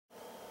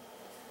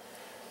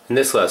In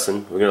this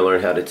lesson, we're going to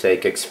learn how to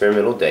take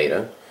experimental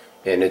data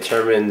and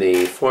determine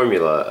the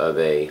formula of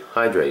a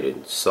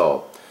hydrated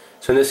salt.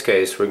 So in this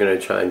case, we're going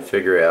to try and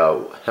figure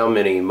out how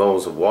many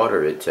moles of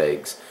water it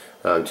takes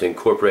to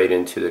incorporate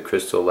into the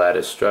crystal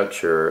lattice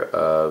structure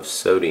of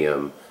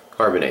sodium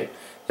carbonate.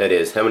 That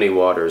is, how many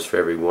waters for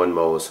every 1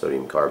 mole of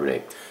sodium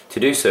carbonate. To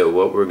do so,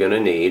 what we're going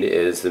to need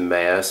is the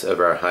mass of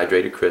our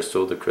hydrated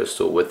crystal, the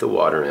crystal with the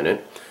water in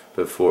it,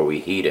 before we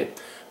heat it.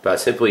 By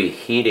simply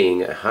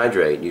heating a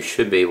hydrate, you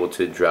should be able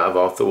to drive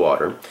off the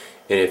water,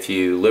 and if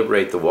you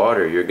liberate the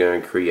water, you're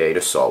going to create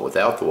a salt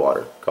without the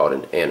water, called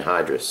an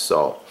anhydrous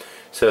salt.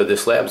 So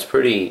this lab's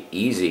pretty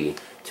easy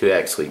to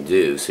actually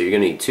do. So you're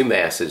going to need two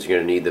masses. You're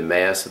going to need the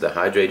mass of the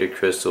hydrated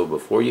crystal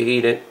before you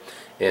heat it,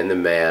 and the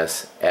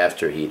mass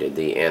after heated,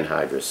 the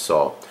anhydrous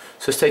salt.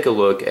 So let's take a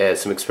look at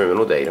some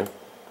experimental data.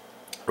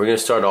 We're going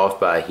to start off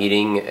by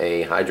heating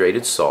a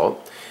hydrated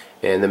salt,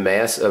 and the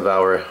mass of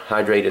our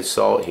hydrated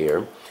salt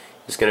here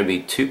is going to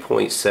be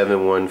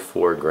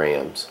 2.714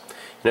 grams.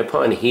 And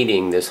upon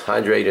heating this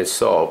hydrated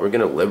salt, we're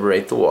going to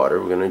liberate the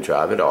water. We're going to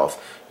drive it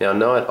off. Now,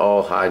 not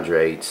all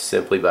hydrates,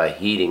 simply by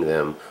heating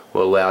them,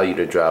 will allow you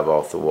to drive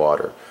off the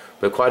water,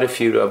 but quite a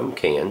few of them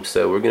can.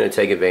 So we're going to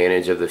take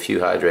advantage of the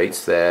few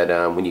hydrates that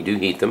when you do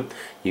heat them,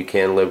 you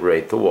can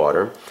liberate the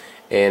water.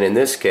 And in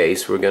this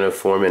case, we're going to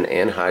form an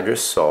anhydrous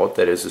salt,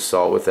 that is a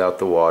salt without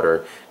the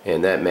water,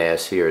 and that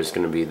mass here is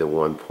going to be the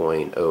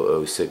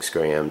 1.006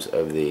 grams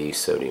of the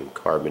sodium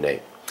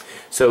carbonate.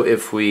 So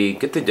if we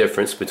get the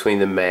difference between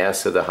the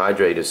mass of the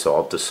hydrated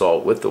salt, the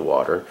salt with the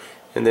water,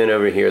 and then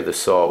over here the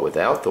salt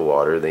without the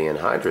water, the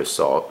anhydrous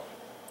salt,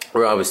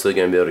 we're obviously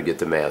going to be able to get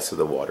the mass of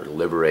the water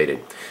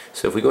liberated.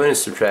 So if we go ahead and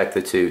subtract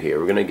the two here,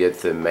 we're going to get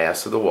the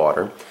mass of the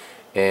water,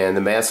 and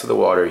the mass of the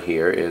water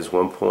here is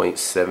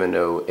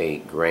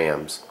 1.708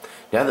 grams.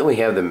 Now that we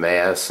have the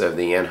mass of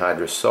the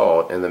anhydrous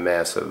salt and the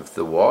mass of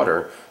the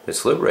water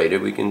that's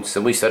liberated, we can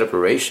simply set up a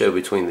ratio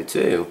between the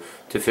two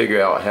to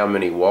figure out how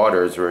many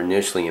waters were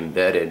initially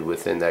embedded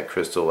within that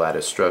crystal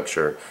lattice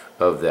structure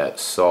of that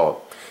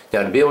salt.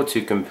 Now, to be able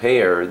to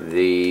compare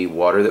the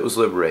water that was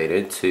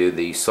liberated to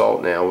the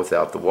salt now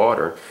without the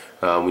water,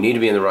 we need to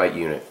be in the right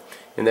unit,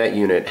 and that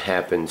unit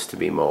happens to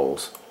be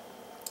moles.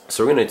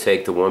 So we're going to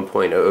take the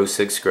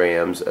 1.006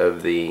 grams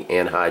of the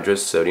anhydrous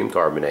sodium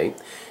carbonate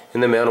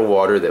and the amount of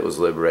water that was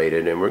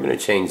liberated, and we're going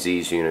to change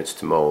these units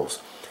to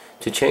moles.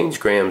 To change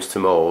grams to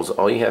moles,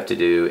 all you have to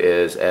do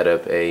is add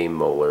up a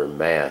molar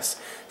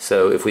mass.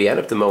 So if we add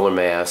up the molar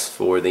mass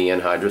for the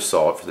anhydrous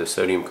salt, for the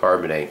sodium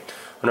carbonate,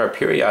 on our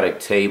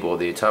periodic table,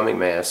 the atomic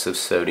mass of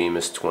sodium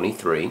is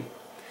 23.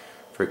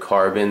 For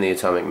carbon, the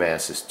atomic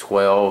mass is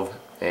 12,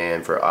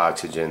 and for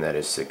oxygen, that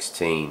is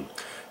 16.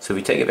 So if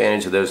we take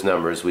advantage of those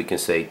numbers, we can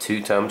say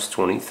 2 times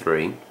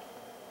 23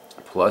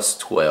 plus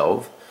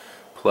 12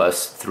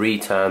 plus 3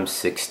 times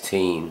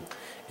 16.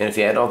 And if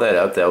you add all that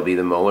up, that'll be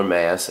the molar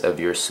mass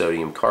of your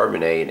sodium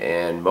carbonate,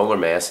 and molar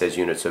mass has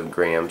units of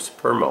grams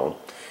per mole.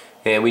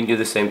 And we can do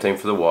the same thing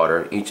for the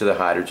water. Each of the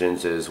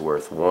hydrogens is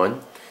worth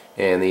 1,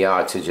 and the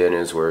oxygen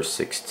is worth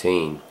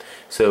 16.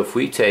 So if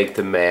we take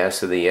the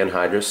mass of the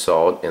anhydrous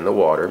salt and the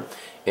water,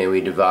 and we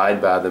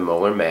divide by the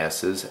molar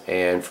masses,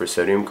 and for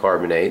sodium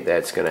carbonate,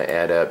 that's going to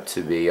add up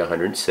to be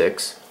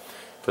 106.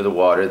 For the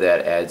water,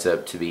 that adds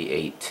up to be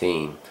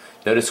 18.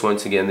 Notice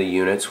once again the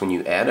units, when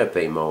you add up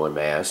a molar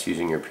mass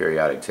using your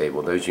periodic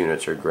table, those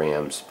units are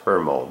grams per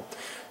mole.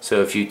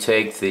 So if you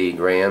take the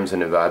grams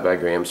and divide by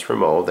grams per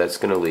mole, that's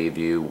going to leave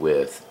you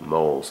with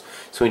moles.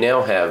 So we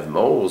now have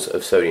moles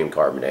of sodium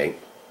carbonate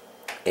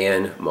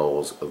and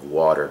moles of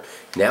water.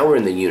 Now we're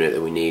in the unit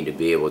that we need to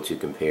be able to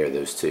compare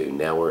those two.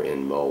 Now we're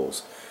in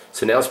moles.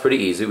 So now it's pretty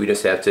easy. We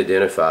just have to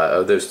identify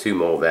of those two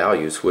mole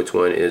values which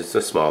one is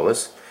the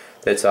smallest.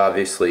 That's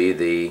obviously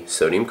the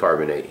sodium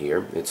carbonate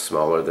here. It's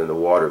smaller than the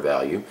water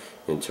value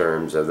in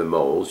terms of the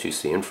moles you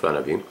see in front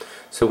of you.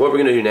 So what we're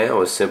going to do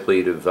now is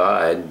simply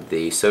divide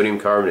the sodium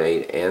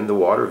carbonate and the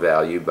water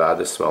value by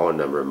the smaller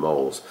number of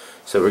moles.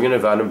 So we're going to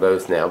divide them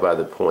both now by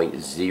the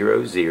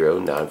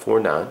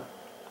 0.00949.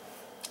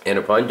 And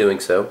upon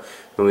doing so,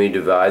 when we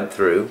divide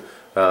through,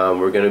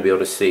 we're going to be able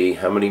to see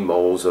how many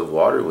moles of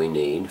water we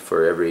need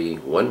for every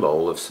 1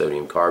 mole of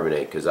sodium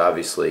carbonate, because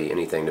obviously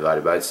anything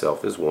divided by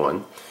itself is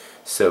 1.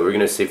 So we're going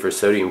to see for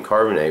sodium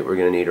carbonate, we're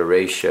going to need a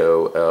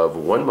ratio of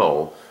 1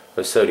 mole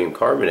of sodium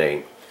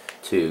carbonate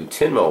to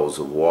 10 moles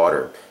of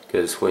water,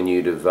 because when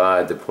you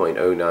divide the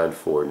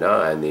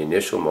 0.0949, the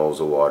initial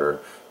moles of water,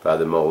 by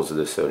the moles of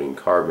the sodium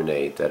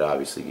carbonate, that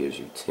obviously gives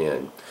you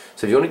 10.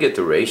 So if you want to get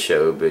the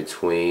ratio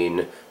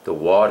between the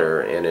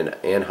water and an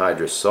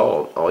anhydrous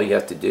salt, all you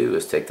have to do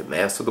is take the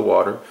mass of the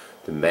water,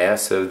 the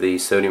mass of the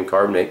sodium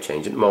carbonate,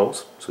 change it to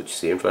moles, that's what you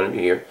see in front of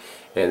you here,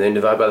 and then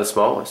divide by the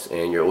smallest,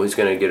 and you're always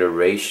going to get a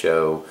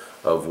ratio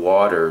of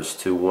waters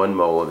to 1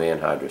 mole of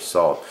anhydrous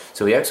salt.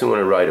 So we actually want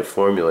to write a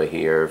formula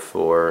here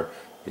for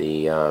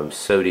the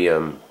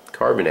sodium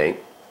carbonate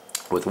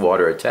with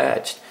water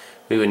attached.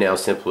 We would now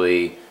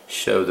simply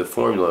show the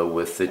formula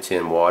with the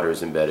 10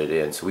 waters embedded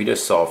in. So we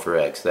just solved for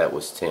x, that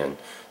was 10.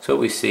 So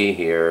what we see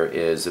here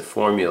is the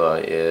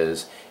formula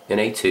is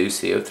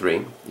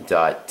Na2CO3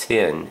 dot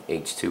 10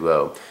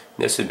 H2O.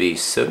 This would be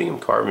sodium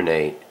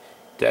carbonate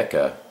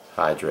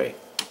decahydrate.